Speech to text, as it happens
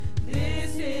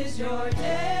is your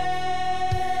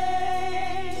day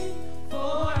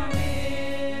for a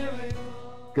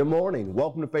miracle. Good morning.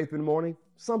 Welcome to Faith in the Morning.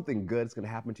 Something good is going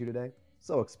to happen to you today,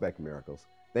 so expect miracles.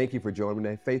 Thank you for joining me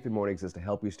today. Faith in the Morning exists to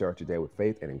help you start your day with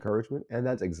faith and encouragement, and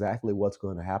that's exactly what's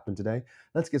going to happen today.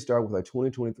 Let's get started with our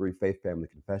 2023 Faith Family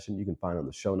Confession. You can find it on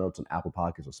the show notes on Apple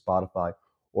Podcasts or Spotify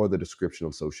or the description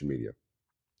on social media.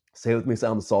 Say it with me, say,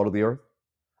 I'm the salt of the earth.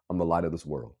 I'm the light of this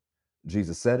world.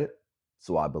 Jesus said it,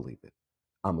 so I believe it.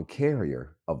 I'm a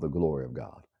carrier of the glory of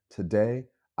God. Today,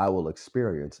 I will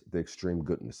experience the extreme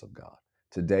goodness of God.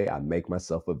 Today, I make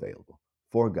myself available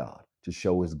for God to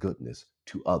show his goodness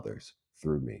to others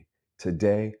through me.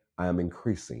 Today, I am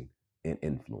increasing in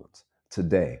influence.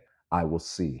 Today, I will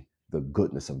see the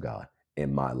goodness of God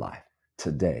in my life.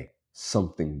 Today,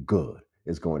 something good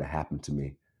is going to happen to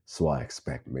me, so I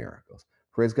expect miracles.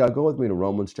 Praise God. Go with me to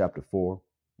Romans chapter 4.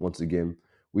 Once again,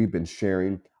 we've been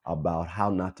sharing about how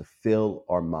not to fill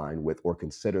our mind with or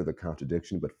consider the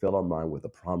contradiction, but fill our mind with the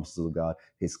promises of God,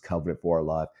 his covenant for our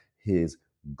life, his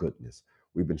goodness.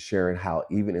 We've been sharing how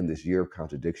even in this year of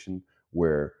contradiction,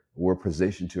 where we're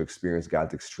positioned to experience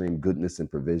God's extreme goodness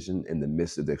and provision in the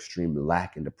midst of the extreme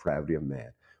lack and depravity of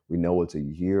man. We know it's a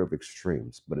year of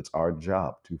extremes, but it's our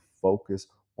job to focus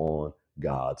on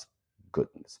God's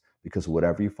goodness, because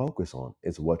whatever you focus on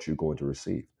is what you're going to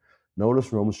receive.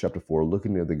 Notice Romans chapter 4,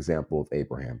 looking at the example of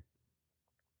Abraham.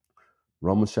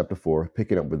 Romans chapter 4,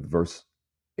 picking up with verse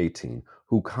 18,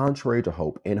 who contrary to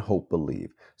hope, in hope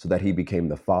believed, so that he became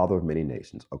the father of many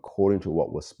nations, according to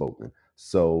what was spoken,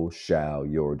 so shall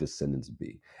your descendants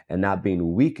be. And not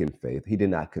being weak in faith, he did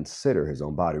not consider his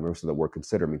own body. Remember, so the word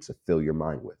consider means to fill your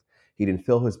mind with. He didn't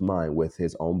fill his mind with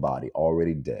his own body,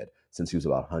 already dead, since he was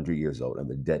about 100 years old, and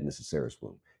the deadness of Sarah's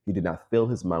womb. He did not fill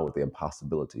his mind with the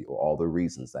impossibility or all the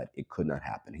reasons that it could not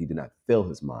happen. He did not fill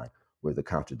his mind with the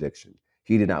contradiction.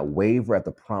 He did not waver at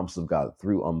the promise of God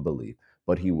through unbelief,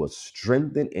 but he was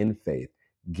strengthened in faith,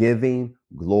 giving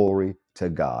glory to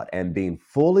God and being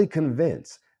fully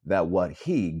convinced that what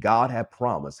God had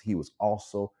promised, he was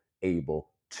also able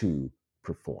to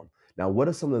perform. Now, what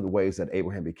are some of the ways that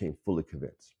Abraham became fully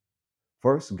convinced?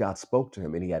 First, God spoke to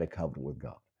him and he had a covenant with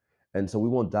God. And so we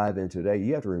won't dive in today.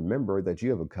 You have to remember that you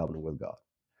have a covenant with God.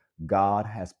 God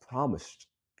has promised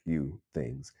you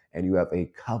things and you have a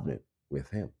covenant with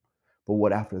him. But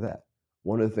what after that?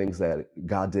 One of the things that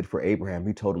God did for Abraham,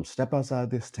 he told him, step outside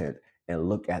this tent and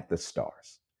look at the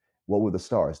stars. What were the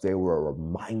stars? They were a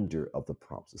reminder of the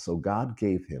promises. So God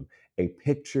gave him a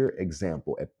picture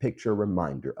example, a picture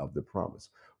reminder of the promise.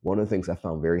 One of the things I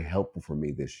found very helpful for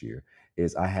me this year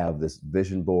is I have this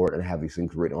vision board and I have these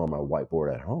things written on my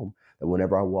whiteboard at home that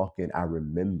whenever I walk in, I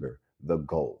remember the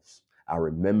goals. I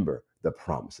remember the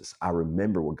promises. I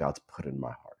remember what God's put in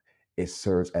my heart. It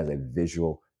serves as a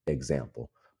visual example.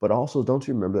 But also, don't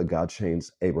you remember that God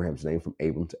changed Abraham's name from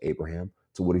Abram to Abraham?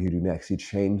 So what did he do next? He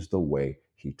changed the way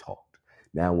he talked.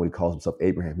 Now, when he calls himself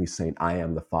Abraham, he's saying, I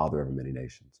am the father of many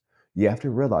nations. You have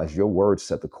to realize your words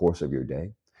set the course of your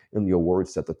day, and your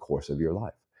words set the course of your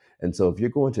life. And so if you're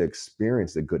going to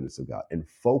experience the goodness of God and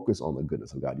focus on the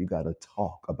goodness of God, you got to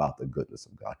talk about the goodness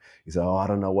of God. You say, oh, I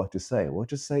don't know what to say. Well,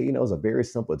 just say, it's a very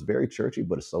simple, it's very churchy,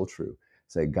 but it's so true.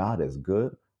 Say, God is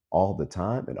good all the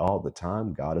time, and all the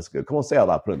time, God is good. Come on, say out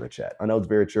loud, put it in the chat. I know it's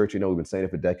very churchy. We've been saying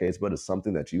it for decades, but it's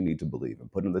something that you need to believe in.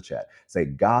 Put it in the chat. Say,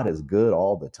 God is good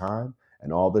all the time,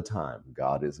 and all the time,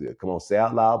 God is good. Come on, say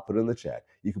out loud, put it in the chat.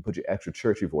 You can put your extra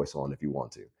churchy voice on if you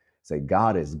want to. Say,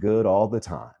 God is good all the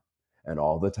time, and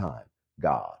all the time,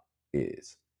 God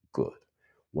is good.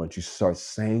 Once you start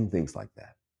saying things like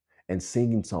that and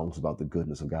singing songs about the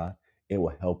goodness of God, it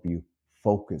will help you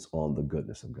focus on the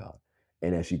goodness of God.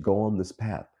 And as you go on this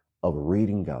path of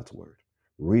reading God's word,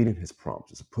 reading his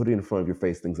promises, putting in front of your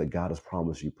face things that God has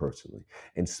promised you personally,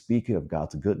 and speaking of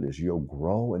God's goodness, you'll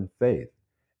grow in faith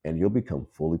and you'll become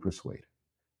fully persuaded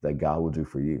that God will do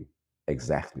for you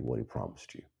exactly what he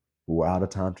promised you. We're out of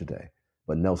time today,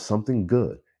 but know something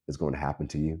good is going to happen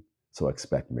to you, so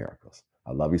expect miracles.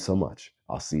 I love you so much.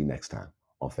 I'll see you next time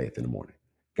on Faith in the Morning.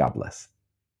 God bless.